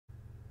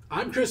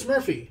I'm Chris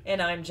Murphy.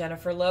 And I'm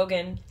Jennifer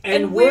Logan.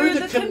 And we're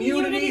the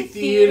Community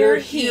Theater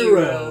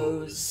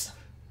Heroes.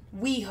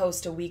 We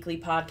host a weekly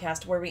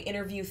podcast where we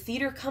interview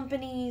theater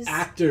companies,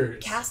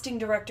 actors, casting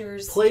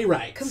directors,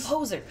 playwrights,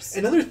 composers,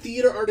 and other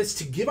theater artists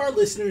to give our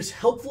listeners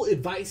helpful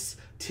advice,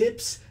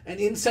 tips,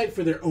 and insight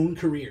for their own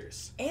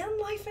careers. And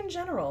life in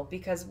general,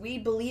 because we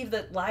believe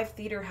that live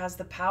theater has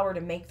the power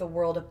to make the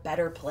world a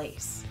better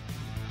place.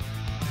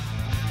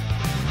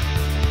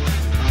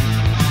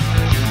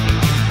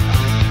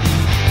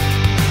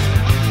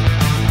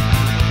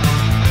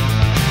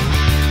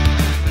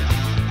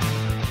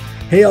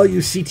 Hey, all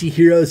you CT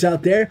heroes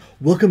out there.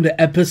 Welcome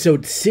to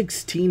episode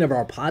 16 of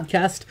our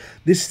podcast.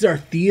 This is our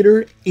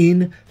Theater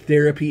in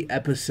Therapy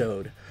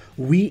episode.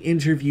 We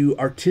interview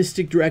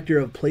artistic director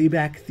of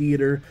Playback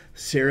Theater,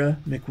 Sara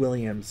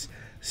McWilliams.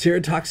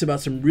 Sara talks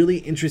about some really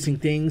interesting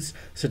things,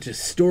 such as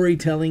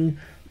storytelling,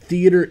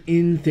 theater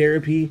in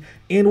therapy,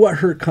 and what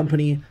her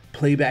company,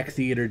 Playback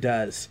Theater,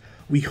 does.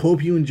 We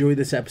hope you enjoy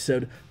this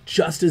episode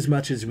just as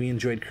much as we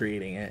enjoyed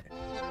creating it.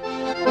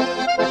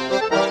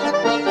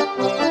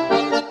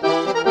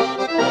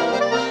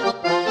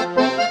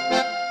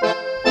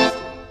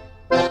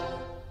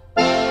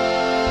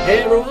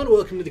 Hey everyone,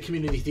 welcome to the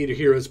Community Theater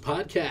Heroes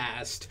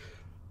podcast.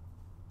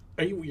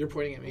 You're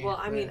pointing at me? Well,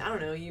 I mean, I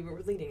don't know. You were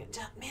leading it.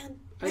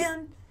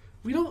 Man.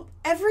 We don't...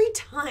 Every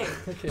time.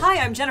 Okay. Hi,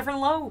 I'm Jennifer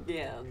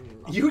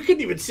Logan. You couldn't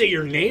even say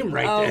your name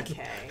right then.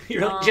 Okay.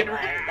 You're like, Jennifer.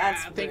 Right.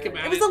 That's think weird.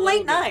 about it. It was a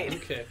late night.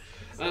 Okay.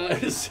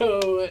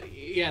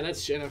 Yeah,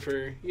 that's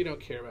Jennifer. You don't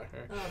care about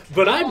her. Okay.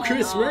 But I'm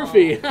Chris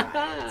Murphy.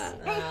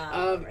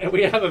 Right. And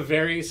we have a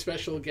very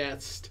special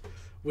guest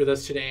with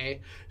us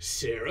today,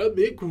 Sara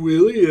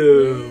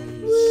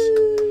McWilliams.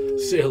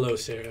 Say hello,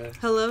 Sara.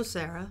 Hello,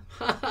 Sara.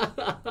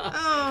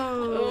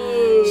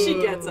 Oh,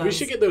 she gets us. We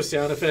should get those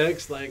sound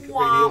effects like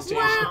radio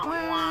station.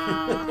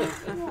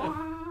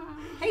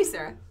 Hey,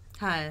 Sara.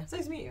 Hi. It's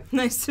nice to meet you.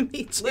 Nice to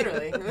meet you.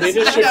 Literally. They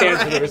just shook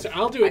hands with us.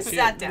 I'll do it too.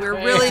 Sat down. We're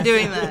really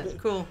doing that.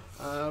 Cool.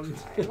 Right.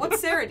 What's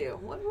Sara do?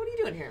 What are you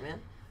doing here, man?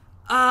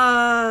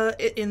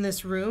 In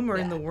this room or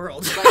in the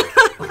world?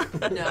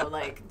 No,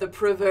 like the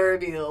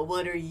proverbial.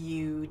 What are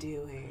you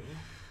doing?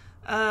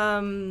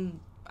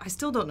 I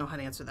still don't know how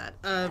to answer that.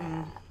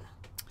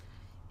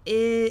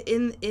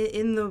 In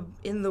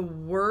the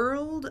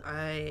world,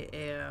 I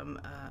am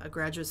a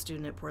graduate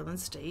student at Portland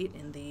State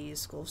in the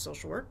School of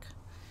Social Work,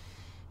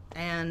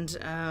 and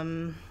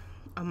on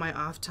my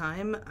off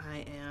time,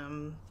 I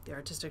am the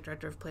artistic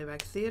director of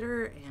Playback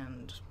Theater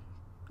and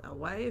a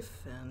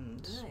wife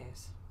and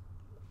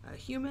a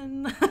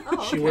human. Oh,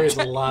 okay. She wears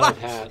a lot of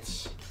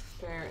hats.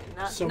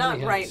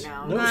 Not right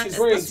now. No, she's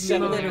wearing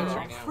 7 hats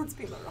right now. Let's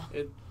be literal.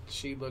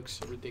 She looks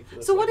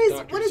ridiculous. So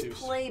like what is Seuss.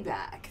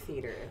 Playback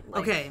Theater?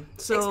 Like, okay,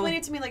 so explain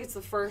it to me like it's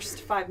the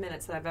first 5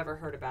 minutes that I've ever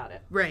heard about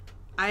it. Right.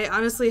 I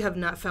honestly have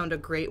not found a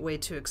great way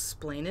to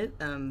explain it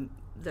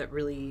that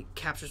really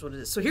captures what it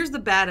is. So here's the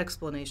bad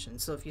explanation.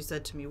 So if you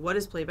said to me, what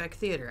is Playback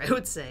Theater? I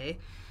would say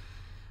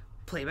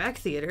Playback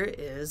Theater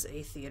is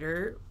a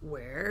theater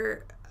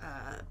where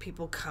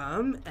people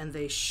come and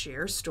they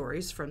share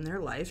stories from their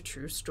life,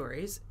 true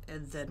stories,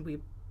 and then we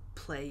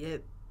play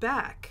it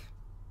back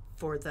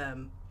for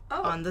them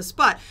on the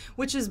spot,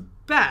 which is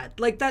bad.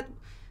 Like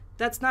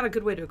that's not a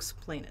good way to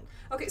explain it.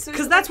 Okay, so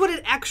because that's what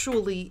it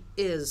actually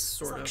is,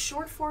 sort of. Like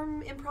short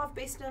form improv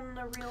based on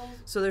a real.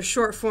 So there's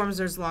short forms,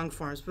 there's long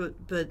forms, but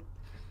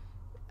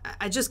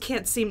I just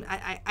can't seem.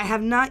 I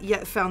have not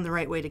yet found the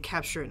right way to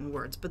capture it in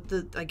words. But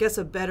I guess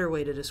a better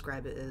way to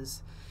describe it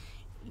is,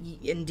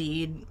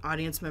 indeed,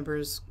 audience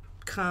members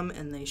come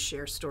and they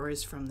share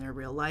stories from their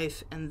real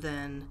life, and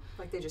then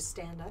like they just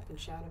stand up and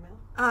shout them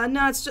out.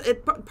 No, it's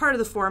part of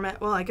the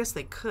format. Well, I guess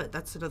they could.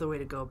 That's another way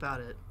to go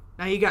about it.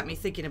 Now you got me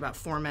thinking about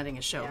formatting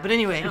a show. Yeah. But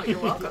anyway, no, you're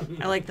welcome.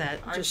 I like that.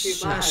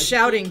 Just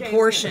shouting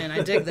portion.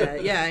 I dig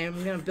that. Yeah,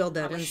 I'm gonna build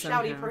that in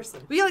somehow. Shouty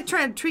person. We like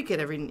try and tweak it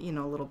every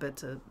a little bit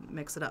to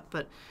mix it up,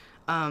 but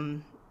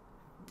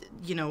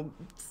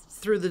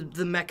through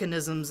the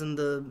mechanisms and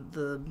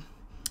the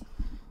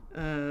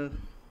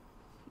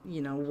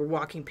we're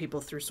walking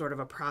people through sort of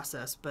a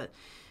process, but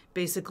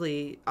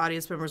basically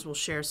audience members will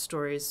share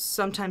stories,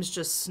 sometimes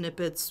just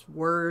snippets,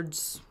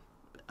 words,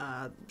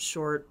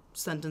 short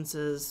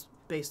sentences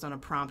based on a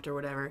prompt or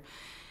whatever.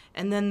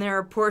 And then there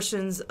are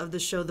portions of the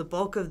show, the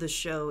bulk of the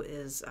show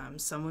is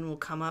someone will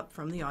come up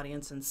from the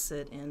audience and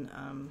sit in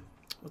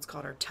what's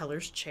called our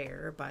teller's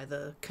chair by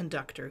the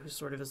conductor, who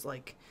sort of is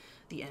like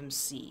the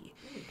MC.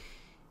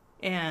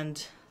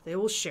 And they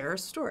will share a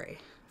story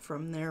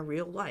from their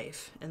real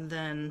life. And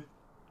then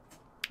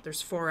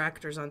there's 4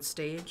 actors on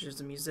stage. There's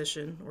a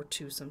musician, or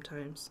 2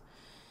 sometimes.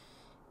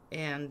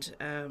 And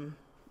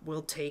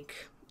we'll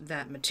take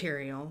that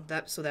material,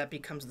 so that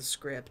becomes the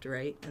script,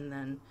 right? And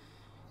then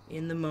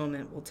in the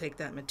moment, we'll take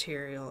that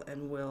material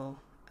and we'll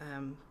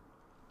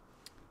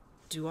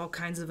do all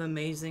kinds of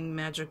amazing,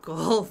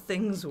 magical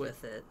things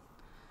with it.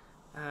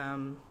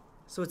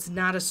 So it's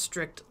not a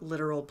strict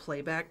literal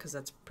playback, because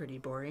that's pretty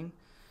boring.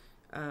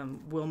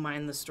 We'll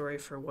mine the story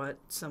for what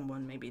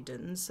someone maybe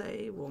didn't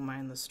say. We'll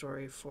mine the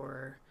story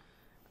for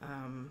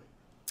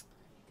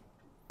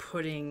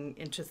putting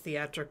into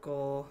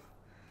theatrical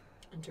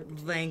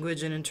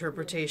language and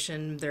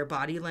interpretation their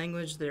body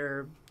language,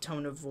 their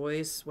tone of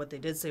voice, what they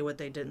did say, what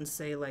they didn't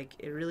say. Like,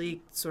 it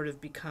really sort of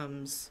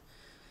becomes...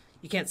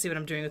 You can't see what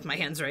I'm doing with my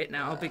hands right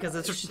now because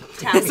it's a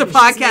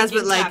podcast,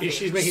 but like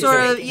sort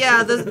of,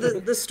 yeah,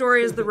 the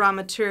story is the raw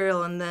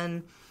material, and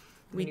then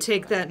we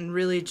take that and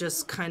really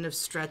just kind of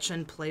stretch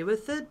and play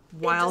with it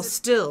while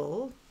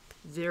still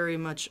very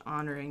much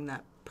honoring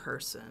that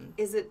person.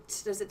 Does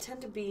it tend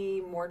to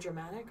be more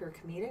dramatic or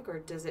comedic, or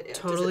does it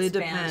totally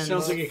depends?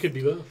 Sounds like it could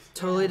be both.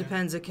 Totally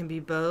depends. It can be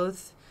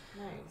both.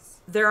 Nice.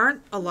 There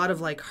aren't a lot of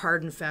like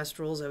hard and fast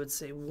rules. I would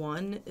say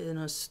one in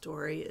a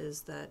story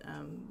is that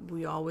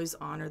we always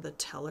honor the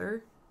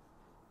teller,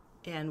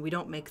 and we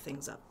don't make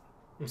things up.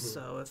 Mm-hmm.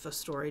 So if a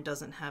story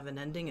doesn't have an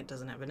ending, it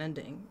doesn't have an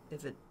ending.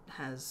 If it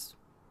has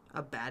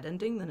a bad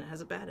ending, then it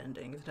has a bad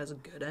ending. If it has a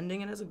good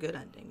ending, it has a good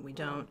ending. We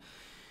don't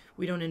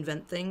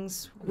invent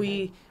things.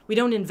 We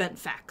don't invent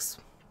facts.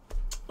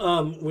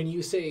 When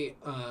you say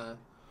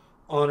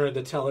honor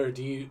the teller,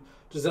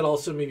 does that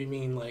also maybe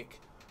mean like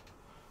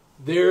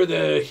they're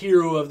the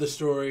hero of the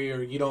story,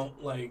 or you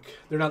don't like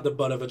they're not the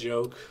butt of a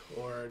joke,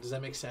 or does that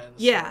make sense?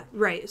 Yeah,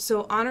 right.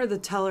 So honor the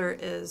teller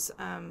is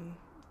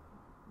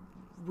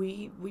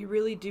we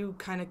really do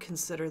kind of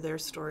consider their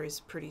stories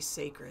pretty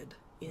sacred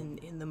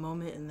in the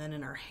moment and then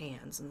in our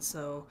hands, and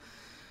so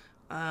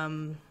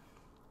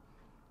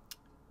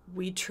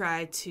we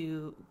try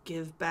to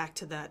give back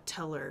to that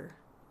teller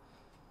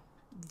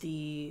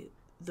the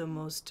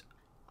most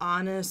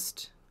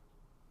honest,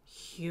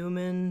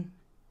 human,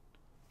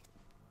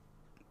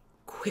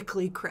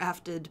 quickly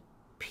crafted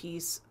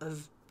piece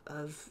of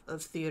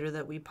theater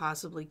that we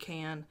possibly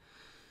can.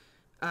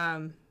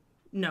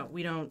 No,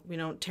 we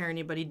don't tear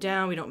anybody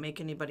down. We don't make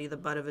anybody the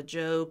butt of a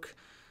joke.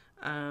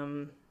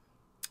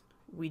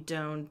 We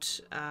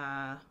don't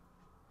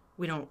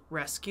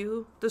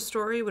rescue the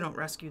story. We don't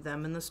rescue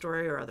them in the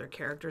story or other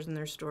characters in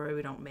their story.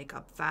 We don't make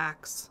up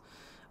facts.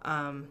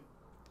 Can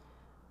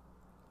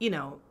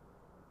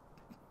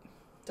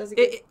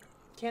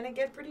it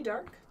get pretty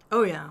dark?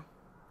 Oh yeah.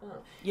 Oh.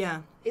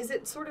 Yeah. Is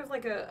it sort of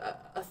like a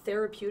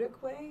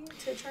therapeutic way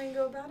to try and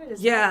go about it?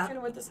 Is that kind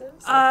of what this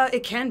is?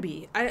 It can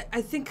be.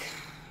 I think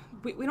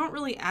we don't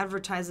really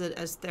advertise it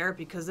as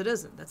therapy because it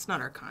isn't. That's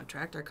not our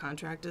contract. Our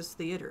contract is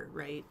theater,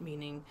 right?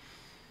 Meaning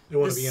they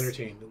want to be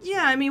entertained.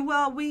 Yeah, I mean,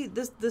 well,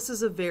 this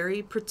is a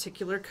very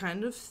particular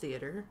kind of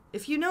theater.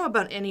 If you know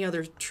about any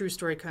other true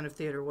story kind of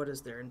theater, what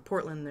is there? In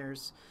Portland,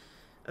 there's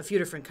a few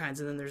different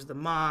kinds, and then there's the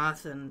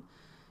Moth, and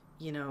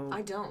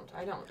I don't.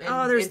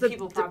 And, there's and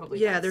people probably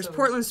there's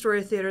Portland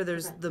Story Theater.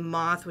 There's the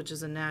Moth, which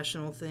is a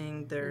national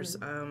thing. There's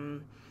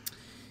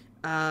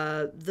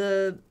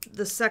the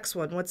sex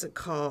one. What's it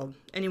called?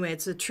 Anyway,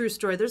 it's a true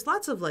story. There's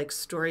lots of like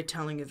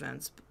storytelling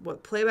events.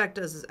 What Playback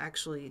does is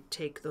actually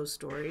take those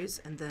stories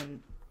and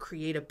then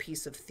create a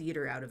piece of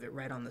theater out of it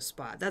right on the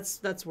spot.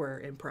 That's where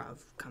improv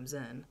comes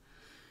in,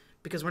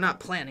 because we're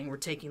not planning. We're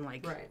taking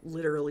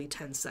literally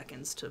 10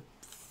 seconds to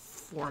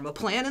form a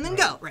plan and then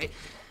go right.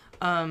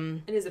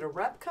 And is it a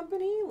rep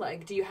company?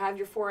 Like, do you have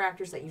your 4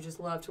 actors that you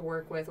just love to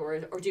work with, or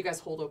do you guys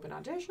hold open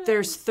auditions?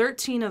 There's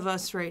 13 of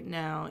us right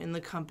now in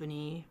the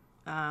company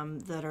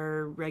that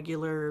are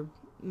regular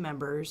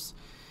members,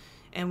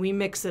 and we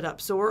mix it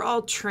up. So we're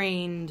all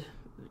trained,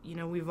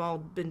 we've all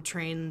been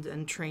trained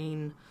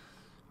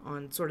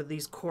on sort of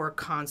these core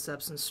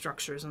concepts and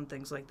structures and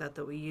things like that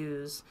we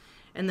use.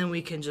 And then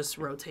we can just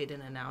rotate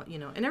in and out,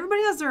 And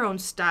everybody has their own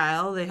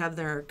style. They have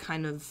their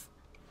kind of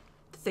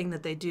thing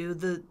that they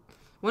do.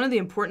 One of the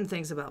important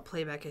things about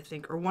Playback, I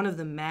think, or one of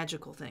the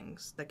magical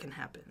things that can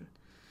happen,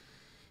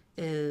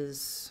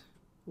 is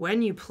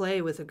when you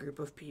play with a group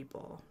of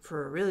people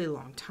for a really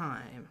long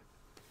time,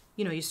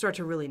 you start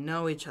to really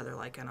know each other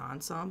like an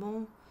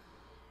ensemble.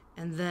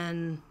 And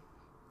then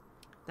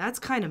that's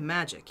kind of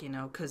magic,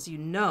 because you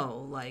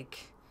know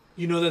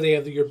that they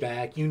have your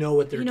back. You know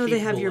what they're capable of. They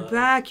have your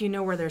back. You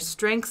know where their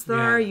strengths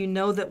are. You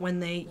know that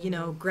when they,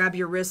 grab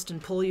your wrist and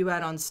pull you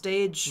out on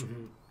stage,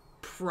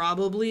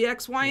 probably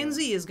X, Y, and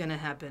Z is going to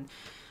happen.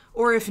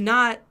 Or if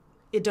not,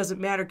 it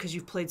doesn't matter because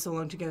you've played so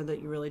long together that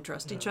you really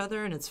trust each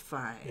other, and it's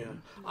fine. Yeah.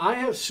 I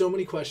have so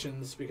many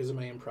questions because of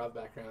my improv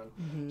background.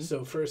 Mm-hmm.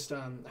 So first,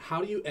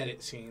 how do you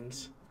edit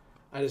scenes?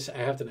 I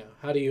have to know.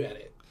 How do you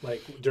edit?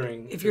 Like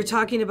during... If you're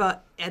talking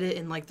about edit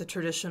in like the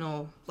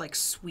traditional like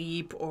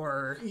sweep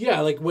or... Yeah,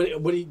 like what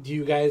do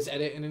you guys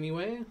edit in any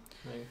way?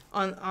 Like...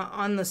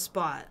 On the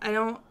spot. I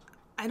don't...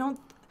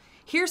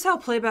 Here's how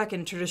playback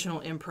and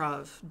traditional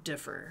improv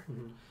differ.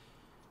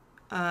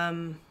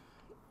 Mm-hmm.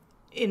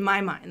 In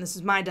my mind, this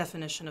is my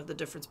definition of the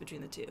difference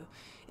between the two.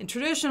 In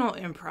traditional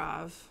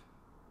improv,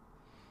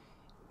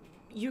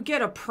 you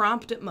get a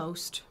prompt at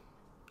most,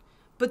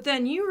 but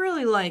then you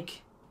really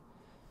like,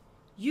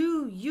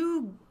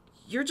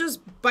 you're just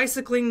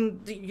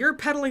bicycling, you're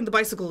pedaling the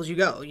bicycle as you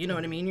go, you know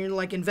what I mean? You're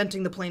like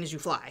inventing the plane as you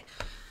fly.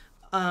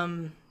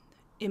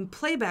 In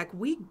playback,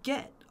 we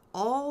get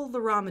all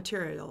the raw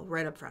material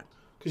right up front.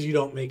 Because you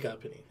don't make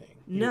up anything.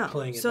 You're no.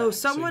 playing it so back.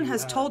 Someone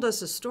has told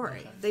us a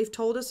story. Okay. They've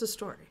told us a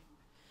story.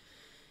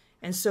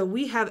 And so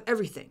we have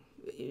everything.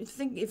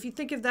 If you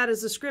think of that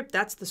as a script,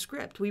 that's the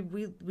script.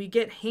 We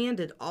get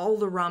handed all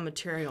the raw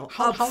material up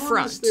how front.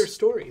 long is their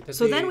story?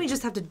 So then we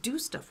just have to do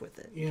stuff with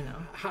it. Yeah. You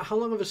know? How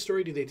long of a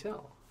story do they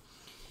tell?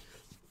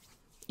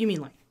 You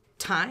mean like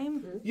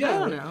time? Yeah. I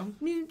don't know.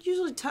 I mean,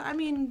 usually,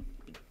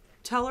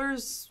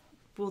 tellers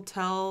will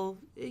tell.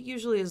 It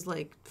usually is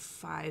like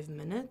 5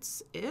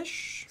 minutes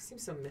ish.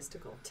 Seems so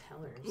mystical.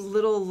 Tellers. A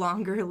little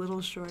longer, a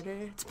little shorter.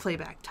 It's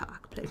playback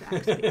talk.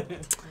 Playback.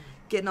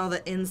 Getting all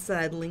the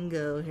inside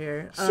lingo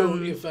here. So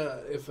if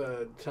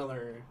a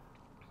teller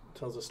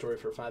tells a story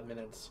for 5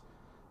 minutes,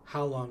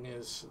 how long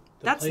is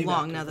the that's playback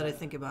long of now that I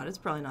think about it. It's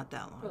probably not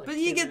that long, Probably but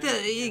like you 2 get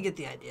minutes, you get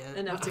the idea.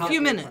 Enough to A get few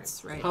the minutes,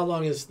 points. right? How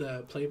long is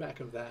the playback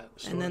of that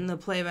story? And then the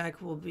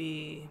playback will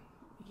be,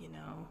 you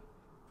know,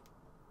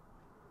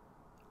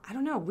 I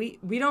don't know. We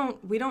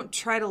don't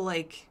try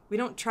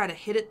to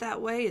hit it that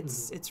way.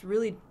 It's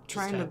really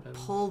trying to happens.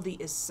 pull the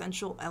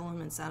essential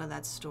elements out of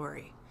that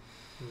story.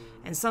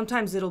 And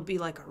sometimes it'll be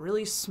like a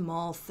really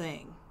small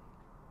thing,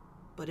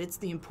 but it's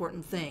the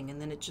important thing, and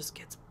then it just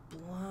gets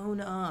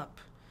blown up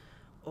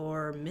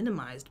or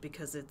minimized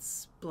because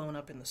it's blown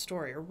up in the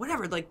story or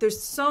whatever. Like there's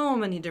so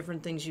many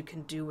different things you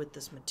can do with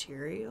this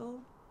material,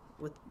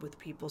 with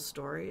people's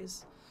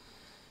stories.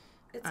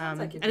 It sounds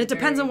like it'd And be it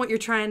depends very- on what you're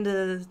trying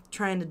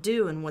to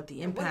do and what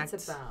the and impact. what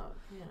it's about.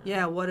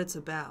 Yeah, what it's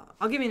about.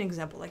 I'll give you an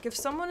example. Like if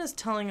someone is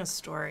telling a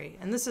story,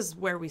 and this is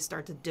where we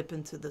start to dip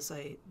into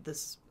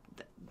this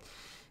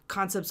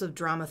concepts of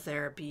drama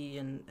therapy,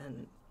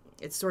 and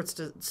it starts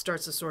to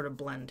sort of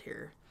blend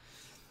here.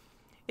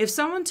 If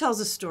someone tells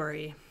a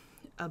story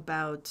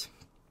about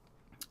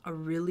a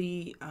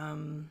really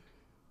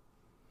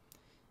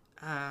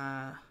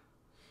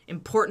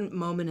important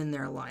moment in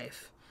their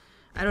life,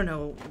 I don't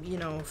know, you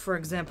know, for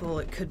example,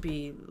 it could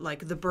be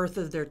like the birth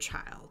of their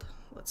child,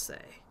 let's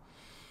say.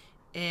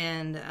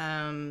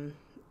 And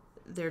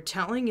they're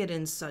telling it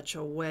in such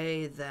a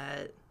way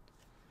that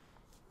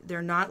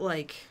they're not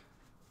like,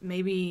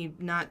 maybe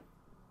not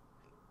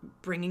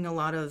bringing a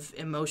lot of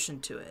emotion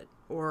to it.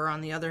 Or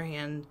on the other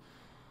hand,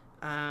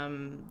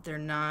 they're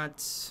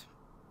not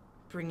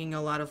bringing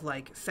a lot of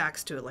like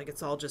facts to it. Like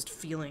it's all just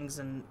feelings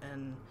and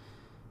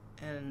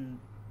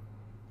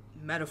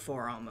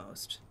metaphor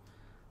almost.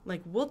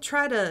 Like we'll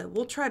try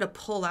to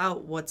pull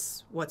out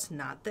what's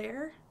not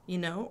there, you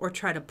know, or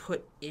try to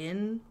put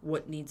in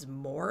what needs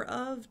more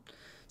of.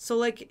 So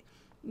like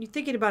you're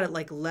thinking about it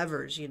like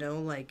levers, you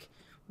know, like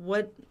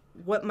what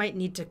might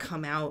need to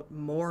come out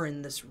more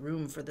in this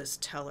room for this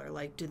teller?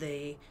 Like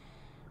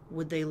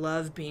would they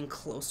love being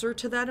closer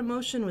to that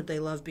emotion? Would they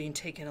love being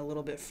taken a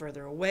little bit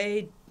further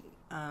away?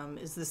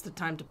 Is this the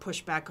time to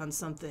push back on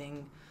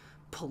something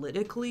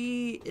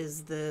politically?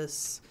 Is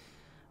this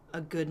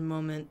a good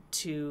moment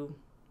to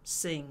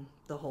sing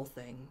the whole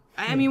thing?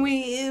 I mean,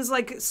 it's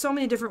like so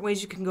many different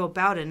ways you can go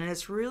about it, and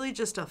it's really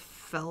just a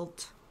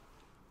felt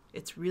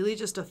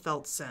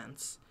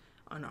sense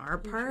on our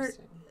part.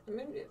 Interesting. I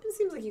mean, it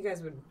seems like you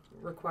guys would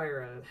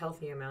require a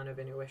healthy amount of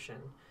intuition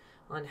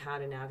on how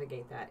to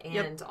navigate that,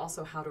 and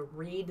also how to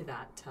read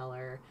that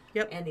teller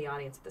and the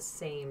audience at the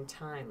same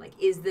time. Like,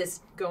 is this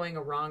going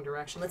a wrong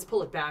direction? Let's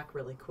pull it back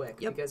really quick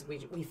because we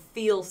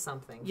feel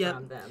something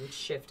from them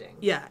shifting.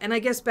 Yeah, and I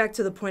guess back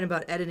to the point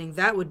about editing,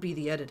 that would be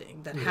the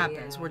editing that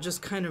happens. Yeah. We're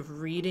just kind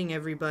of reading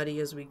everybody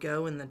as we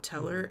go in the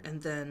teller,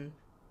 and then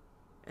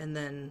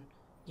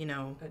you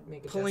know,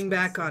 pulling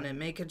back on it,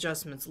 make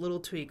adjustments,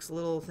 little tweaks,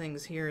 little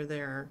things here or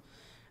there,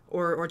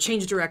 or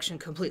change direction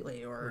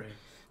completely, or. Right.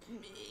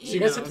 So you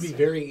guys have to be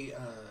very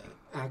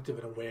active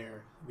and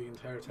aware the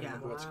entire time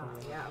of what's going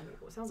on. Yeah,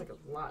 it sounds like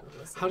a lot to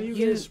listen. How do you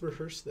guys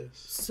rehearse this?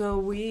 So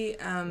we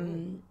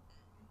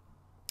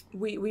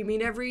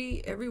meet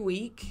every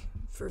week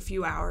for a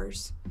few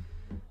hours,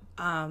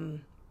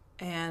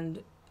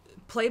 and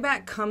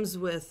playback comes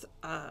with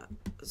a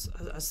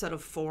set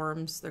of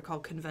forms. They're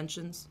called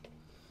conventions,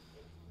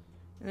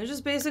 and they're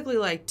just basically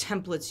like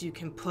templates you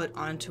can put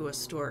onto a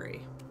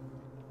story,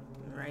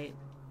 right?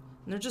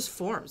 And they're just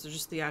forms. They're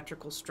just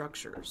theatrical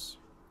structures.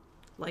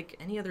 Like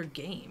any other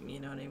game, you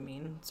know what I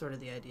mean? Sort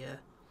of the idea.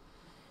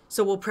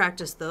 So we'll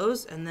practice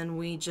those, and then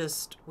we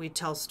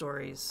tell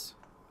stories.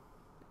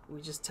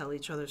 We just tell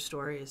each other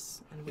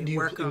stories, and we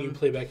work them. And you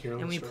play back your own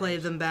and we stories. play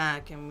them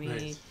back, and we...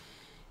 Nice.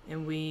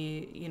 And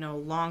we, you know,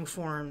 long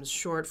forms,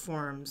 short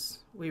forms,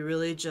 we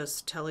really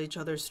just tell each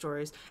other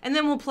stories. And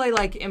then we'll play,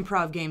 like,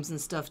 improv games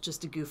and stuff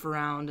just to goof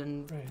around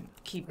and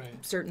keep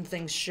certain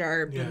things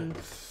sharp. Yeah. And,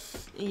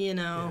 you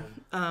know,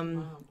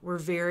 we're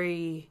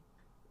very,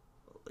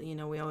 you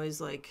know, we always,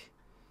 like,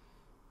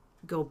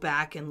 go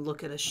back and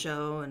look at a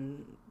show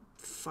and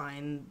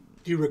find...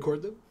 Do you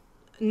record them?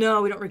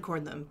 No, we don't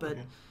record them, but...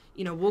 Okay.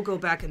 You know, we'll go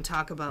back and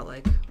talk about,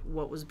 like,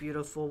 what was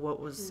beautiful,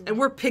 what was... And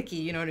we're picky,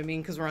 you know what I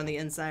mean? Because we're on the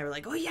inside. We're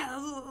like, oh,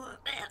 yeah.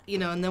 You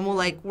know, and then we'll,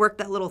 like, work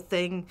that little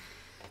thing.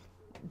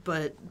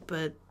 But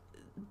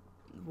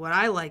what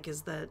I like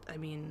is that, I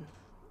mean,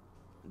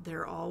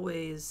 they're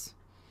always...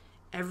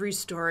 Every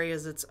story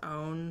is its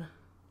own,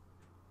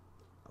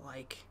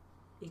 like...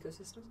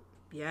 Ecosystem?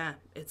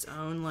 its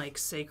own like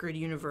sacred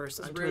universe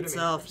unto rude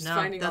itself. Just No,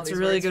 finding all that's a these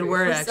really words good for you.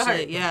 word I'm actually.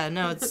 sorry. Yeah,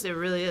 no, it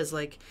really is.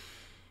 Like,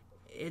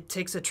 it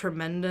takes a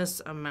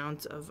tremendous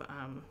amount of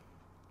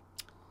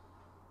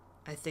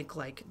I think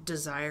like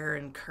desire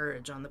and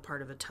courage on the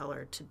part of a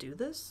teller to do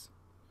this.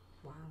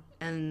 Wow.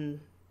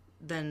 And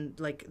then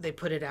like they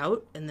put it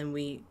out, and then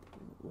we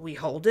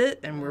hold it,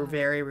 and we're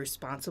very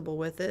responsible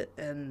with it,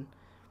 and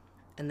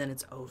then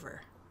it's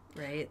over.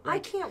 Right? Like, I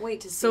can't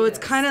wait to see so it's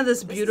this. kind of this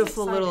is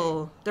beautiful exciting.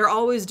 little... They're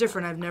always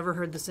different. I've never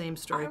heard the same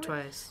story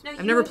twice. Now,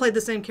 I've never played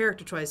the same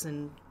character twice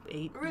in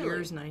 8 Really?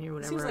 years, 9 years,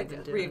 whatever Seems I've like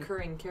been doing.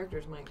 reoccurring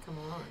characters might come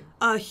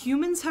along.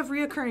 Humans have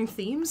reoccurring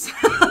themes.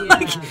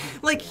 Yeah.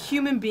 like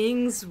human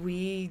beings,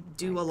 we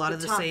do a lot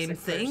of the same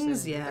toxic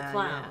things. person, Yeah, the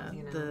clown, yeah.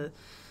 you know.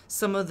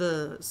 Some of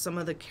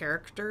the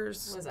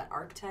characters. What is that,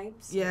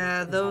 archetypes?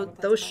 Yeah, Is that what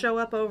that's those about? show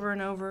up over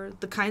and over.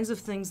 The kinds of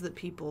things that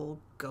people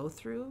go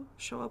through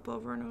show up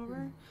over and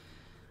over.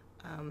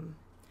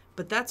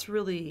 But that's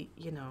really,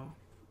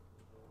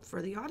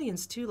 for the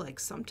audience too, like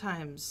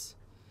sometimes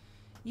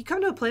you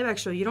come to a playback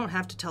show, you don't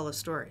have to tell a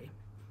story.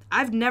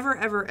 I've never,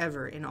 ever,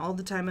 ever, in all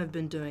the time I've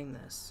been doing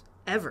this,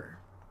 ever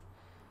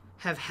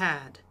have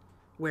had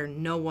where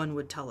no one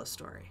would tell a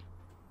story.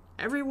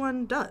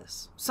 Everyone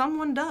does.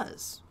 Someone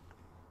does.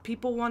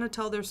 People want to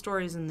tell their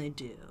stories, and they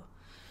do.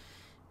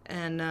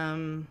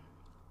 And,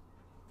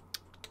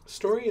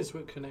 story is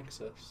what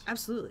connects us.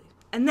 absolutely.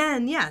 And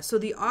then, so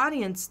the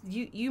audience,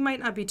 you might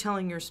not be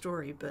telling your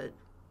story, but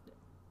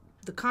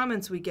the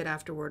comments we get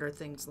afterward are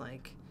things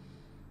like,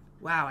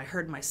 wow, I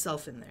heard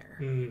myself in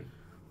there.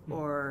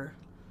 Or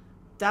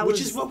that Which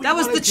was is what we the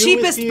wanna do with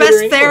cheapest, theater best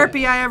anyway.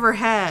 therapy I ever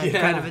had, Yeah.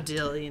 kind of a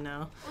deal,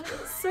 Well,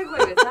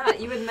 segue with that.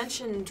 You had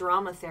mentioned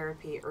drama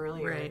therapy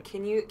earlier. Right.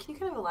 Can you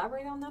kind of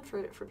elaborate on that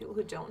for people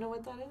who don't know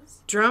what that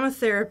is? Drama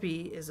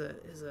therapy is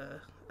a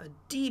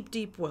deep,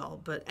 deep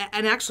well,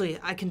 and actually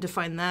I can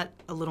define that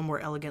a little more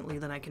elegantly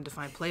than I can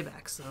define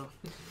playback. So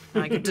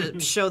I get to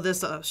show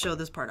this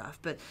part off,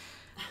 but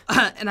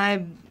and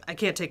I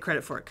can't take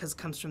credit for it because it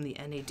comes from the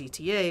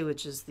NADTA,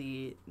 which is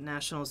the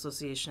National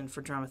Association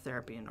for Drama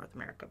Therapy in North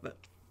America. But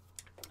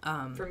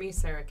For me,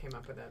 Sarah came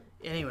up with it.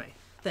 anyway,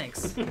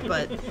 thanks.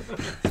 But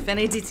if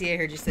NADTA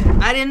heard you say it,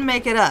 I didn't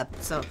make it up.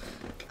 So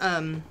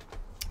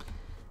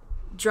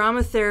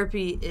drama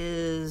therapy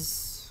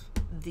is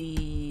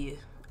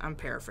I'm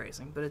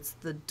paraphrasing, but it's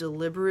the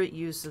deliberate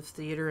use of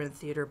theater and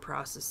theater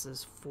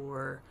processes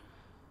for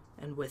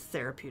and with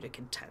therapeutic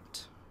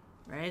intent,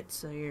 right?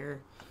 So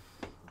you're,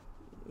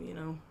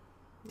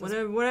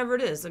 whatever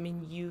it is. I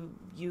mean,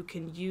 you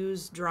can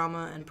use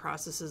drama and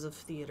processes of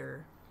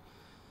theater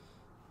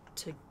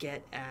to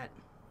get at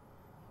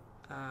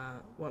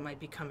what might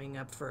be coming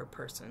up for a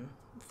person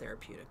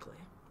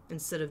therapeutically,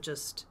 instead of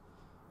just,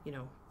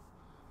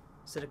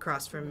 sit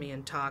across from me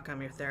and talk.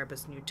 I'm your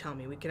therapist, and you tell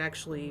me. We could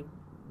actually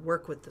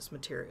work with this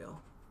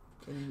material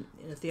in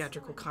a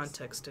theatrical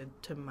context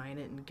to mine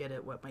it and get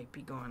at what might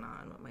be going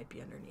on, what might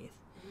be underneath.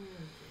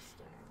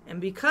 And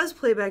because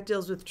playback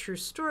deals with true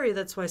story,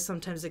 that's why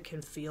sometimes it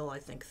can feel, I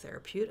think,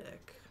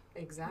 therapeutic.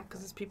 Exactly.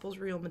 Because it's people's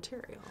real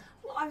material.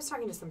 Well, I was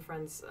talking to some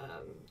friends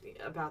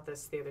about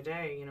this the other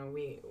day.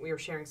 We were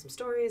sharing some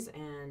stories,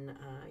 and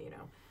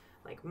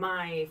like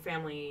my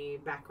family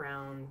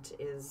background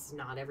is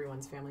not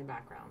everyone's family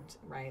background,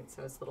 right?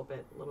 So it's a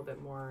little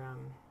bit more,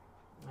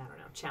 I don't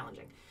know,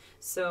 challenging.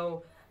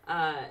 So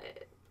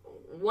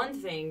one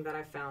thing that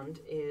I found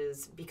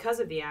is because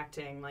of the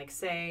acting, like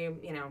say,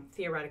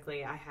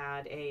 theoretically, I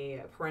had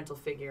a parental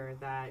figure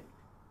that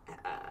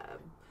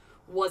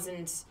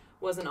wasn't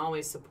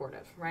always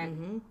supportive, right?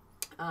 Mm-hmm.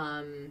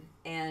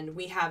 And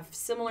we have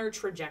similar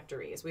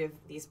trajectories. We have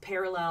these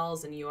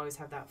parallels, and you always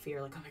have that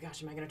fear, like, oh my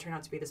gosh, am I going to turn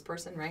out to be this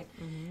person, right?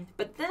 Mm-hmm.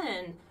 But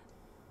then,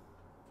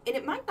 and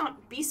it might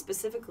not be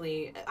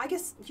specifically, I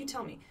guess you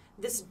tell me,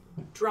 this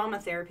drama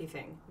therapy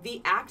thing,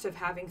 the act of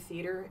having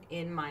theater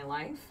in my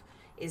life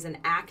is an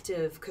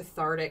active,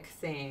 cathartic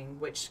thing,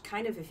 which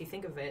kind of, if you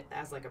think of it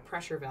as like a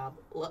pressure valve,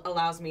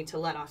 allows me to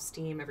let off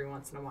steam every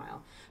once in a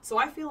while. So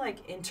I feel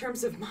like in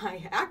terms of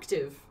my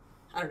active,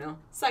 I don't know,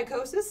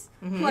 psychosis,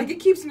 like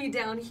it keeps me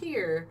down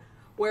here,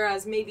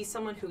 whereas maybe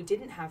someone who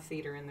didn't have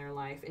theater in their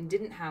life and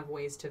didn't have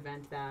ways to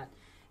vent that,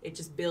 it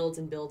just builds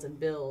and builds and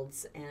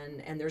builds,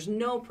 and there's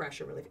no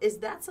pressure relief. Is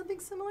that something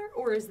similar,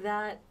 or is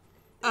that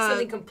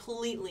something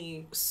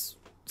completely...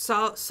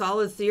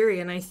 Solid theory,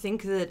 and I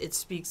think that it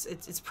speaks.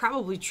 It's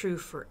probably true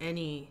for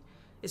any.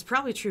 It's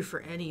probably true for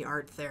any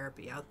art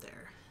therapy out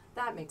there.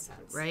 That makes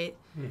sense, right?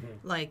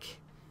 Mm-hmm. Like,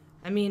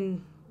 I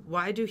mean,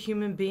 why do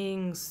human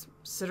beings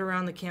sit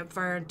around the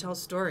campfire and tell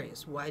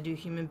stories? Why do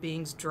human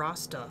beings draw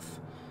stuff?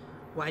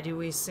 Why do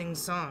we sing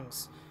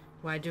songs?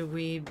 Why do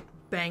we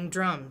bang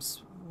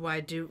drums? Why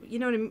do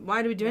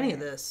Why do we do any of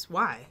this?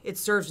 Why? It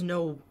serves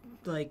no,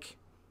 like,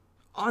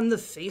 on the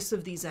face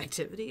of these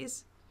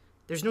activities,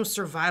 there's no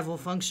survival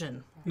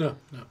function. No.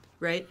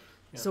 Right?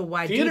 Yeah. So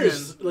why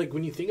Theater's, do them? like,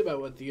 when you think about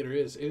what theater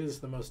is, it is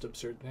the most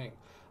absurd thing.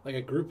 Like,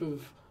 a group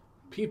of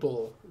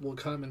people will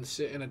come and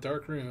sit in a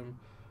dark room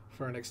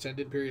for an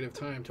extended period of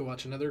time to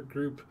watch another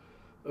group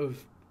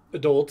of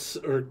adults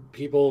or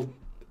people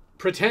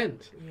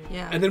pretend.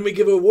 Yeah. And then we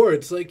give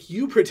awards like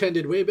you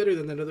pretended way better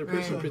than that other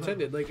person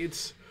pretended. Like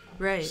it's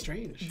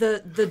strange.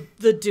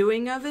 The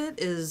doing of it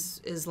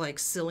is like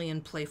silly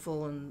and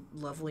playful and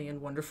lovely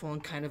and wonderful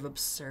and kind of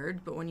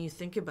absurd, but when you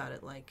think about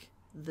it, like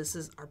this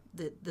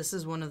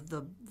is one of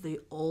the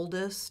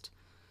oldest,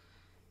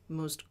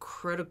 most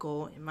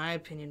critical, in my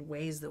opinion,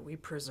 ways that we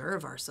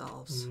preserve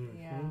ourselves.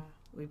 Yeah.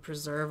 We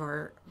preserve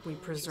our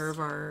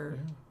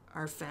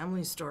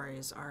family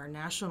stories, our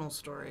national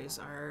stories,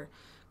 our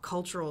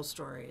cultural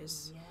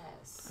stories.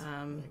 Yes.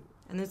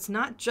 And it's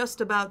not just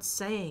about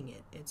saying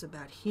it, it's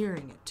about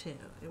hearing it too.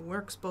 It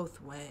works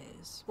both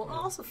ways. Well,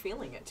 also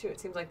feeling it too. It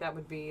seems like that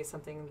would be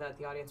something that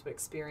the audience would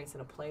experience in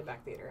a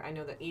playback theater. I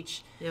know that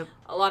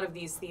a lot of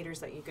these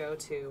theaters that you go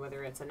to,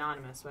 whether it's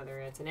anonymous, whether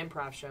it's an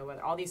improv show,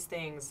 whether all these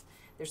things,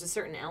 there's a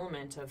certain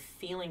element of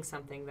feeling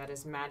something that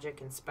is magic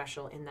and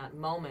special in that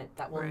moment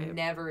that will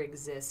never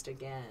exist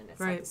again.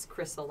 It's like this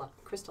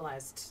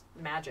crystallized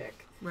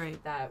magic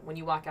that when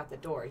you walk out the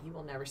door, you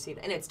will never see it.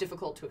 And it's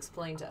difficult to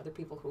explain to other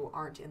people who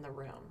aren't in the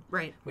room.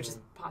 Right. Which is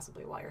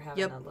possibly why you're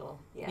having a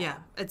little, Yeah,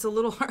 it's a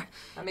little hard.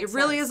 It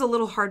really is a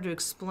little hard to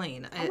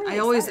explain. I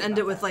always end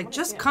it with, like,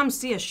 just come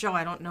see a show.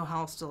 I don't know how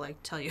else to, like,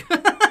 tell you.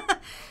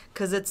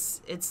 Because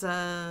it's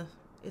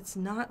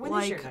not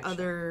like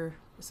other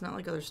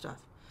stuff.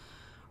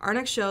 Our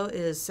next show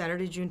is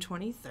Saturday, June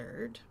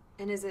 23rd.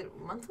 And is it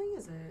monthly?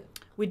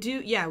 We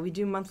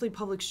do monthly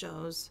public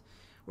shows.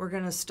 We're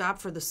going to stop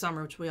for the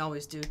summer, which we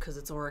always do because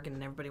it's Oregon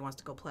and everybody wants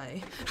to go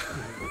play.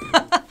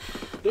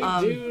 They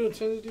do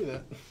tend to do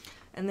that.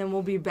 And then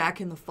we'll be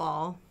back in the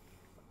fall.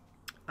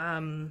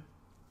 And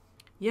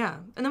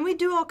then we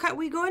do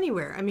we go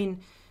anywhere. I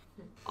mean,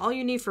 all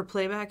you need for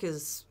playback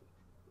is,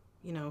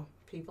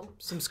 people,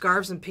 some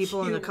scarves and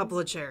people and a couple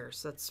of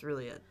chairs. That's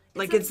really it.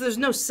 There's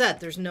no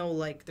set. There's no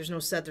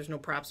set. There's no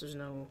props. There's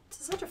no.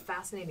 It's such a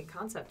fascinating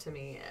concept to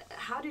me.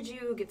 How did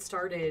you get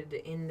started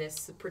in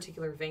this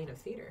particular vein of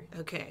theater?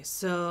 Okay,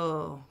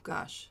 so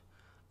gosh,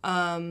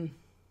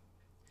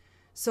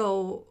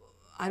 so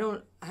I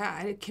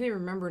can't even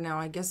remember now.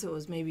 I guess it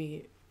was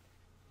maybe.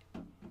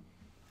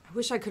 I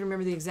wish I could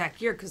remember the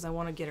exact year because I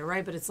want to get it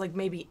right, but it's like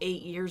maybe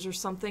 8 years or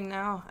something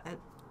now.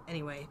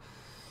 Anyway,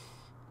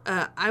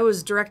 I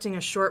was directing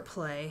a short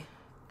play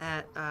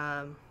at.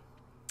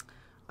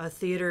 A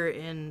theater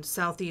in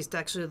Southeast.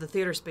 Actually, the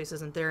theater space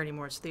isn't there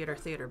anymore. It's theater.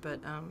 But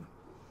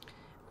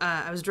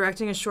I was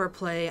directing a short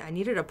play. I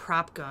needed a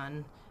prop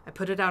gun. I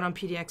put it out on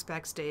PDX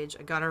Backstage.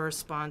 I got a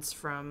response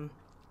from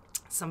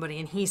somebody,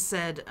 and he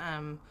said,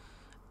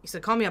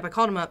 call me up. I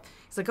called him up.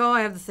 He's like, oh,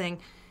 I have the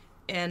thing.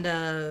 And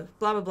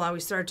blah, blah, blah.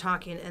 We started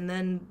talking. And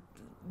then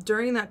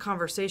during that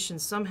conversation,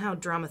 somehow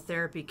drama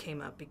therapy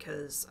came up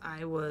because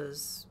I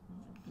was,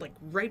 like,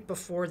 right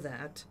before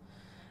that,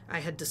 I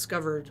had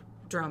discovered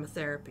drama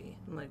therapy.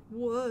 I'm like,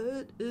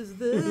 what is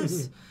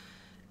this?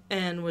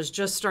 And was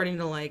just starting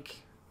to, like,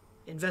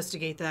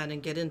 investigate that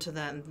and get into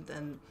that.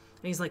 And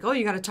he's like, oh,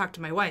 you got to talk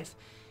to my wife.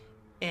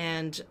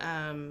 And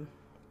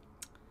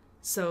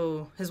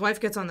so his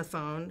wife gets on the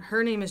phone.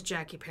 Her name is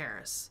Jackie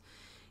Paris.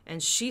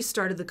 And she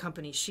started the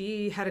company.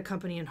 She had a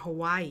company in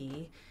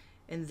Hawaii.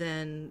 And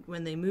then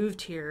when they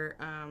moved here,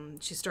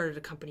 she started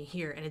a company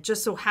here. And it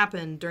just so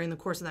happened during the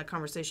course of that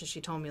conversation,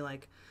 she told me,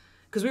 like,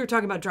 because we were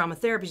talking about drama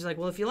therapy. She's like,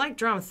 well, if you like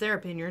drama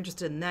therapy and you're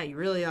interested in that, you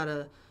really ought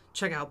to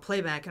check out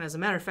Playback. And as a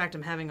matter of fact,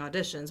 I'm having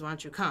auditions. Why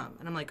don't you come?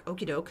 And I'm like,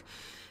 okie doke.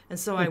 And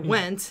so I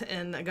went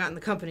and I got in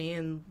the company,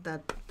 and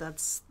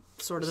that's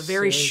sort of the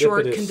very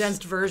short,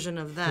 condensed version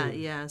of that.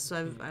 Yeah.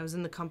 So I was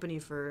in the company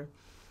for,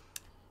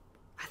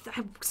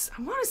 I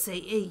want to say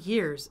 8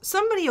 years.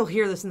 Somebody will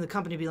hear this in the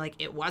company and be like,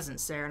 it wasn't,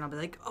 Sarah. And I'll be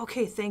like,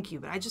 okay, thank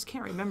you. But I just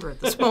can't remember at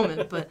this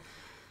moment. But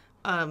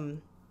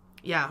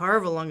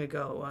however long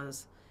ago it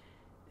was.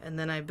 And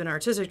then I've been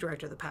artistic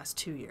director the past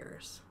 2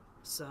 years.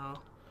 So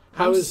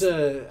how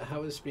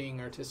is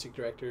being artistic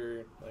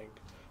director, like?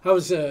 How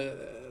is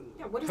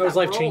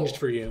life changed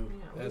for you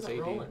as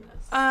AD?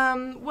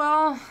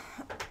 Well,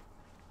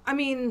 I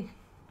mean,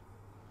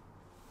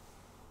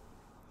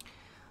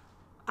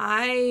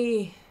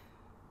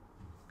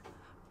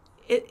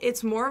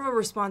 it's more of a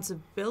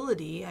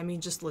responsibility. I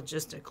mean, just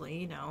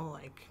logistically,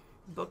 like,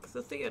 book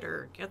the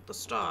theater, get the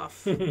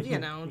stuff,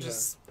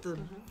 just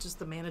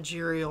the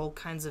managerial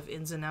kinds of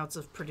ins and outs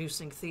of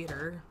producing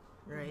theater,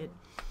 right?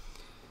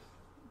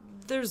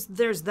 There's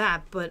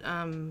that, but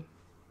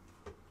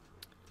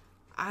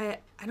I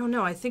don't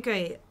know. I think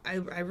I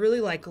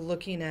really like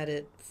looking at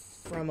it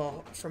from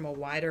a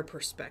wider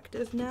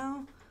perspective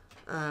now.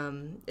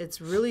 It's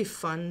really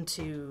fun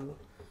to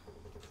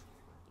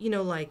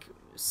like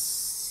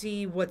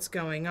see what's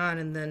going on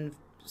and then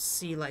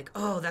see, like,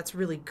 oh, that's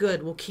really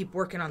good, we'll keep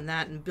working on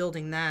that and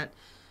building that,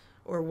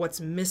 or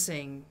what's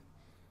missing.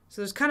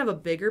 So there's kind of a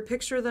bigger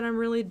picture that I'm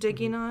really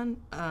digging on.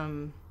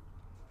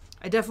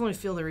 I definitely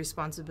feel the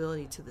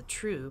responsibility to the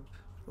troupe,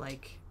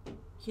 like,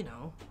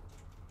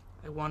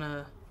 I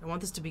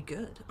want this to be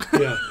good.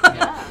 Yeah.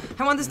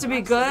 I want this to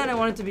be good. I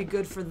want it to be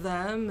good for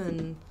them.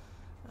 And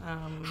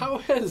how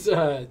has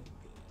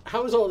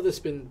how has all of this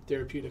been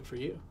therapeutic for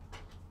you?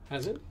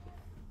 Has it?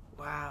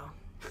 Wow.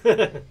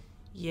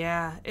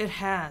 Yeah, it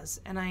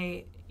has. And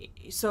I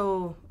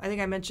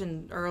think I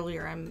mentioned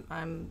earlier,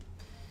 I'm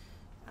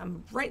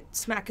right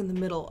smack in the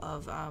middle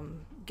of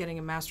getting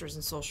a master's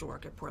in social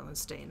work at Portland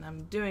State, and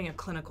I'm doing a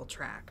clinical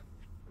track.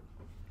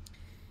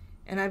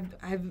 And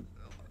I've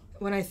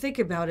when I think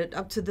about it,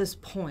 up to this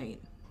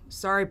point,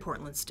 sorry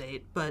Portland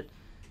State, but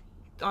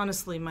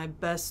honestly, my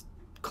best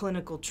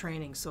clinical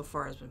training so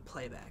far has been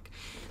playback.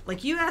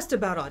 Like you asked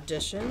about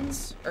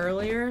auditions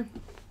earlier,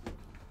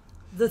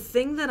 the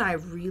thing that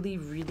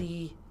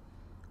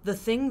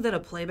a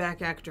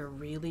playback actor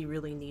really,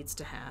 really needs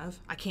to have,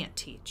 I can't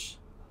teach.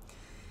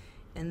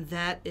 And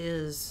that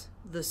is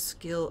the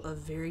skill of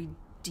very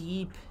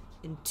deep,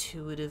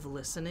 intuitive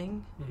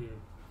listening.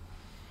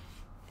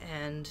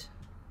 And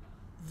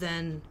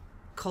then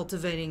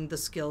cultivating the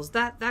skills.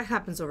 That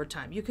happens over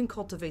time. You can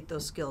cultivate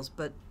those skills,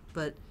 but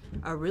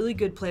a really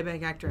good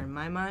playback actor, in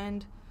my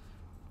mind,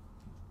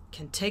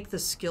 can take the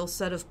skill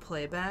set of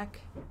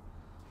playback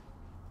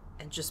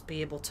and just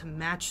be able to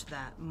match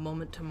that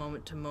moment to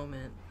moment to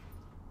moment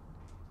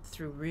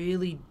through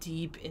really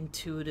deep,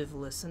 intuitive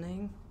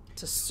listening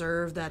to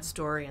serve that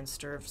story and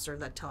serve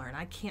that teller. And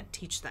I can't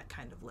teach that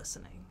kind of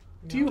listening.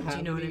 Do you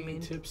have know any what I mean?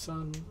 tips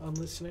on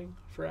listening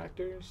for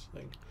actors?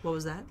 Like, what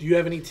was that? do you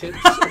have any tips?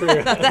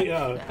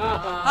 I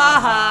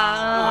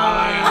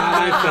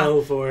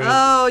fell for it.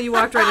 Oh, you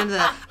walked right into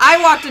that. I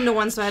walked into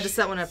one, so I had to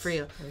set one up for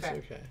you. That's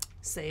okay.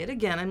 Say it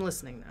again. I'm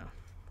listening now.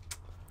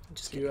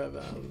 Do you have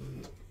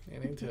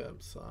any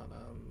tips on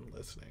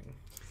listening?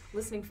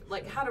 Listening,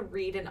 like how to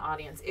read an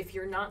audience. If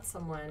you're not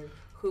someone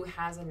who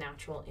has a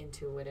natural,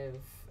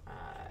 intuitive,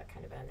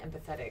 kind of an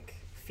empathetic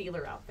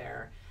feeler out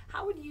there,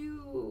 how would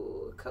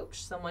you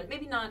coach someone,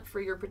 maybe not for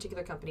your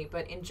particular company,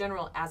 but in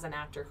general as an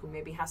actor who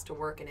maybe has to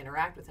work and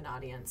interact with an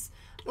audience?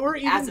 Or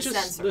even as a just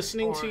censor,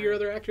 listening to your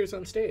other actors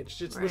on stage,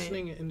 just Right.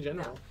 listening in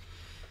general.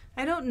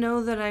 I don't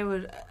know that I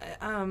would.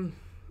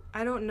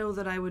 I don't know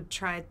that I would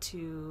try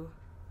to.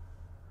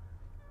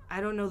 I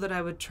don't know that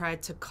I would try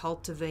to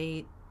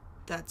cultivate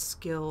that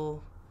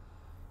skill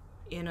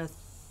in a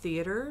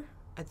theater.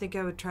 I think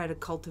I would try to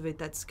cultivate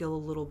that skill a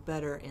little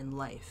better in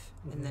life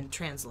and then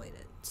translate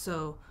it.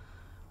 So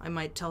I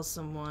might tell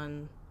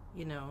someone,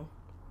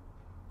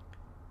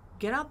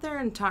 get out there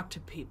and talk to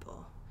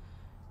people.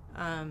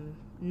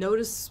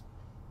 Notice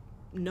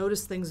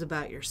things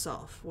about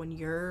yourself when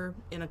you're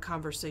in a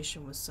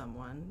conversation with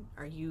someone.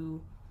 Are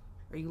you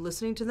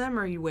listening to them,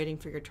 or are you waiting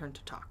for your turn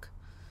to talk?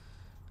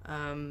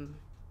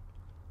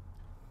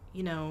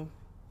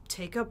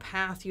 Take a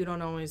path you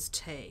don't always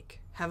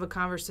take. Have a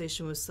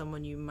conversation with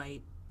someone you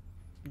might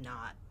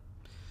not.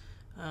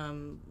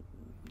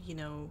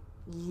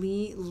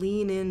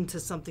 Lean into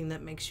something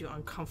that makes you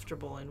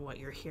uncomfortable in what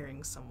you're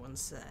hearing someone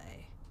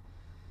say.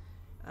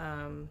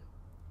 And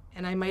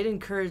I might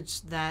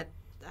encourage that.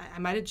 I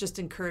might have just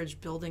encouraged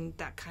building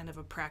that kind of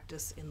a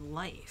practice in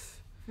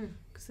life,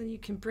 because then you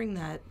can bring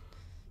that,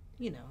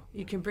 you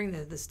can bring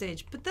that to the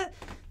stage. But that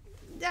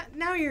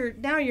now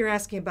you're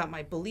asking about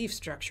my belief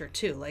structure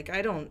too. Like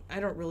I don't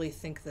really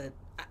think that.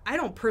 I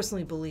don't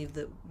personally believe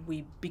that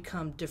we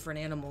become different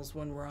animals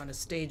when we're on a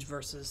stage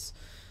versus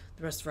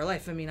the rest of our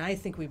life. I mean, I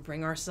think we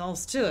bring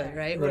ourselves to it,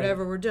 right?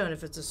 Whatever we're doing,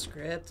 if it's a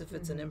script, if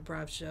it's an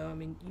improv show, I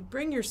mean, you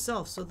bring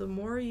yourself. So the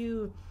more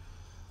the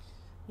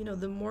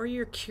more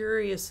you're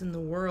curious in the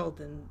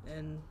world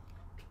and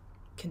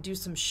can do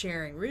some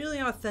sharing, really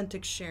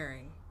authentic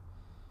sharing,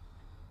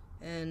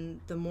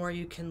 and the more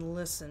you can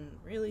listen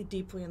really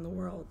deeply in the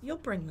world, you'll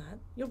bring that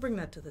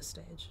to the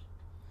stage.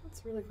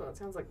 That's really cool. It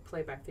sounds like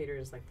playback theater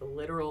is like the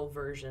literal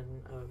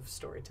version of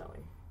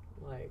storytelling.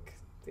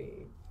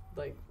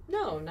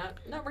 No,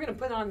 we're going to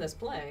put on this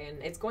play and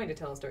it's going to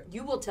tell a story.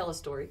 You will tell a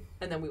story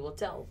and then we will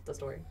tell the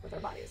story with our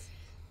bodies.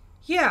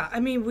 Yeah, I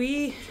mean,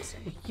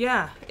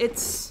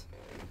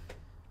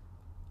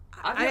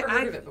 I've never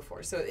heard of it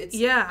before, so it's...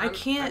 Yeah, I'm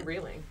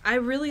reeling. I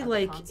really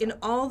like, in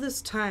all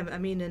this time, I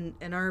mean,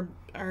 and our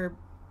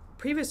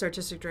previous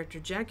artistic director,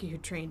 Jackie, who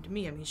trained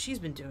me, I mean, she's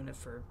been doing it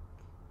for,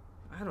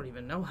 I don't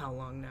even know how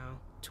long now,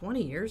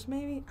 20 years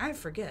maybe? I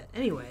forget.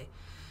 Anyway,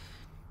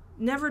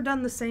 never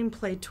done the same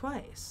play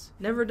twice.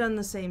 Never done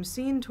the same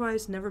scene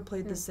twice, never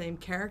played the same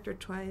character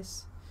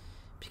twice.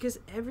 Because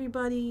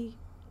everybody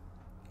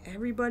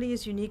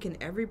is unique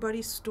and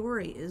everybody's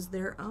story is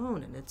their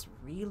own, and it's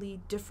really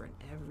different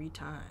every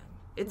time.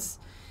 It's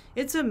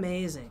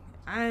amazing.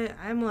 I'm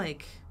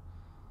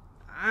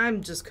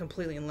just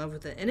completely in love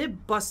with it, and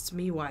it busts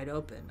me wide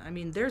open. I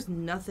mean, there's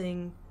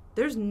nothing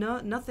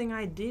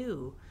I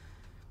do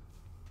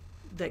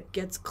that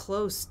gets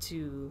close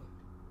to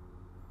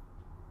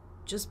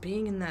just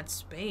being in that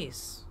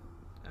space.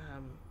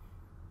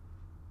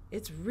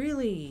 It's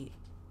really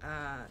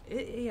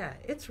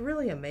it's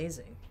really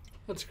amazing.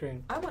 That's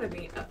great. I want to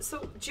be...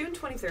 so, June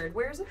 23rd,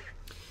 where is it?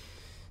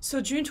 So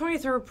June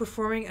 23rd, we're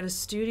performing at a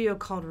studio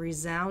called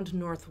Resound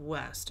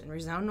Northwest. And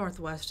Resound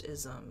Northwest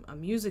is a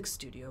music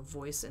studio,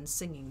 voice and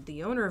singing.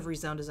 The owner of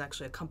Resound is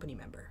actually a company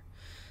member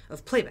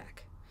of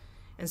Playback.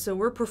 And so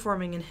we're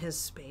performing in his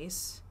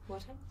space.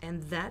 What time?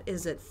 And that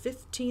is at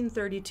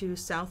 1532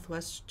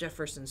 Southwest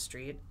Jefferson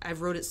Street.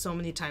 I've wrote it so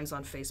many times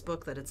on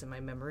Facebook that it's in my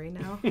memory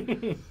now.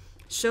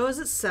 Show is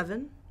at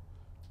 7.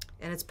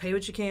 And it's pay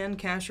what you can,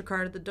 cash or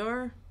card at the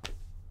door.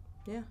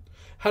 Yeah.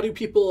 How do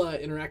people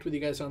interact with you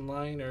guys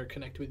online or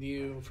connect with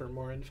you for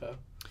more info?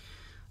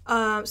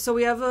 So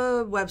we have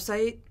a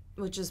website,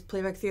 which is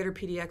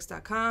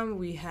playbacktheaterpdx.com.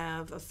 We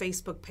have a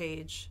Facebook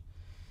page.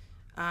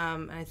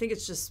 And I think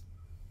it's just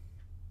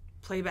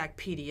Playback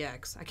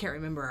PDX. I can't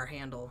remember our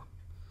handle.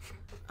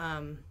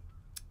 I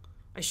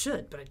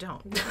should, but I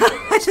don't.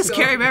 I just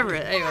can't remember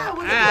it. Anyway,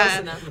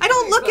 I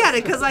don't look at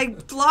it because I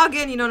log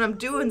in, and I'm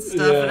doing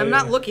stuff, and I'm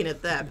not looking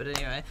at that. But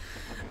anyway,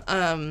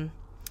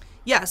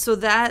 so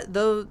that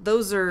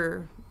those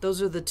are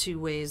the two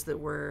ways that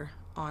we're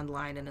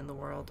online and in the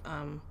world.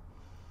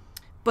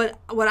 But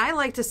what I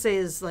like to say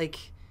is,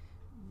 like,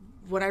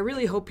 what I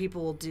really hope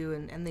people will do,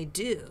 and they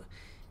do,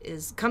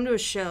 is come to a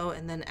show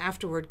and then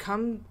afterward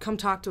come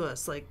talk to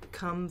us, like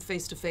come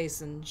face to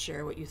face and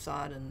share what you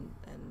thought and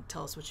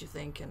tell us what you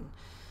think, and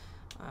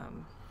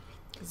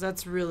because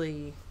that's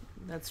really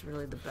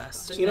the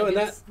best. And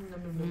that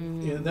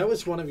that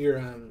was one of your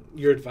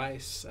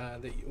advice,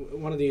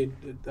 one of the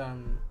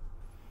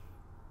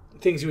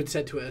things you had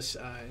said to us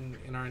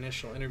in our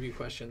initial interview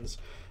questions.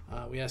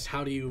 We asked,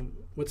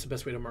 what's the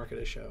best way to market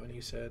a show? And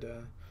you said,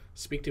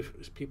 speak to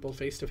people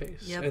face to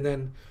face, and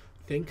then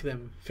thank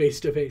them face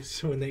to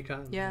face when they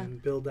come,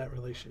 and build that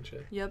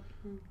relationship. Yep.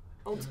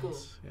 Old school.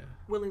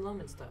 Willie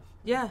Loman stuff.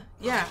 Yeah.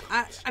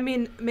 I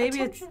mean,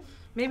 maybe it's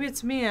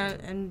me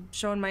and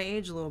showing my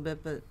age a little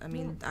bit, but I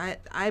mean,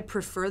 I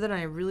prefer that.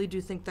 I really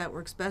do think that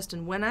works best.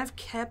 And when I've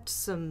kept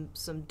some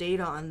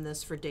data on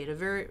this for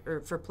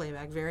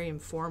Playback very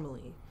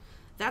informally,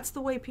 that's the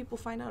way people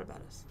find out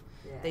about us.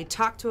 Yeah. They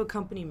talk to a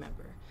company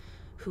member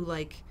who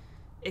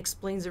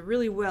explains it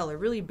really well or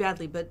really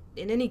badly, but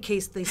in any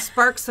case, they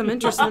spark some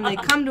interest and they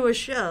come to a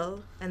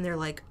show and they're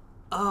like,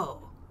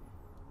 oh,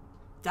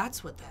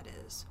 that's what that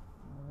is.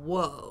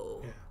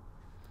 Whoa. Yeah.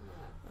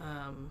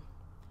 And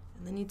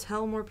then you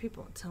tell more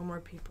people. So we're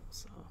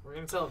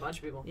going to tell a bunch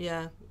of people.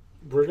 Yeah.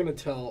 We're going to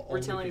tell We're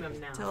telling them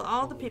now. Tell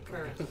all the people.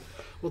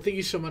 Well, thank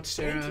you so much,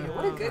 Sarah. Thank you.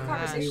 What a good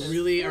conversation. We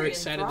really are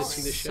excited to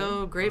see the show.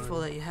 So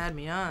grateful that you had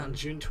me on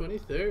June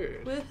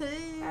 23rd.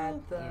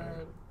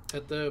 Woohoo.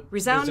 At the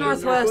Resound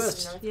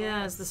Northwest.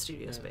 Yeah, it's the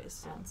studio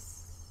space.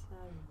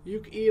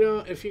 You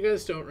if you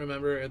guys don't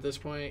remember at this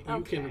point,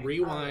 you can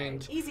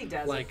rewind. Easy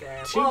does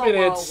 2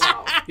 minutes.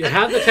 Whoa. You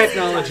have the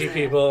technology,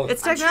 people.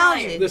 It's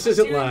technology. This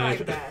isn't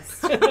live.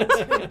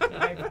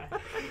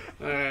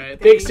 All right.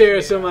 Thanks,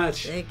 Sarah, so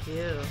much. Thank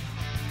you.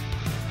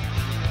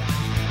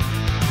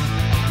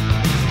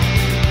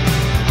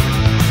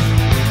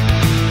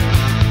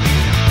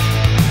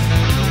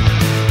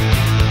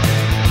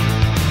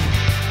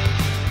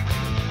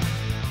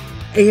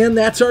 And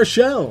that's our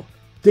show.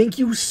 Thank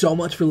you so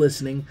much for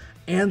listening,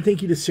 and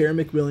thank you to Sara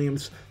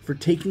McWilliams for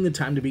taking the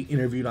time to be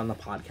interviewed on the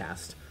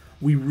podcast.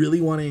 We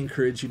really want to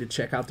encourage you to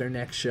check out their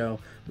next show,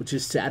 which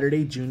is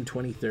Saturday, June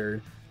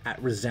 23rd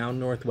at Resound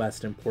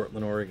Northwest in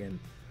Portland, Oregon.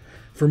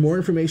 For more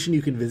information,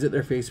 you can visit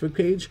their Facebook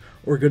page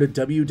or go to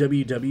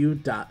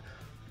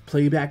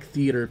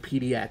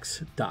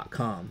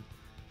www.playbacktheaterpdx.com.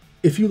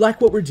 If you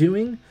like what we're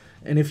doing,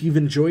 and if you've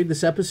enjoyed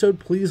this episode,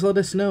 please let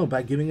us know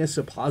by giving us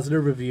a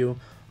positive review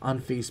on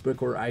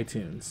Facebook or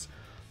iTunes.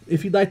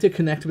 If you'd like to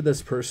connect with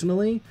us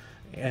personally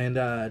and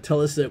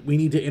tell us that we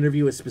need to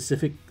interview a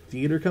specific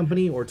theater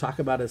company or talk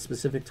about a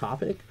specific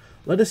topic,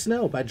 let us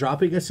know by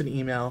dropping us an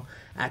email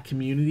at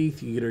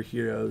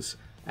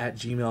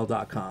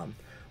communitytheaterheroes@gmail.com.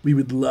 We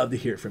would love to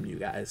hear from you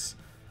guys.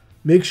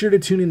 Make sure to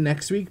tune in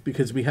next week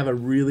because we have a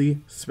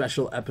really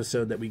special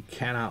episode that we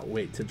cannot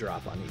wait to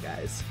drop on you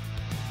guys.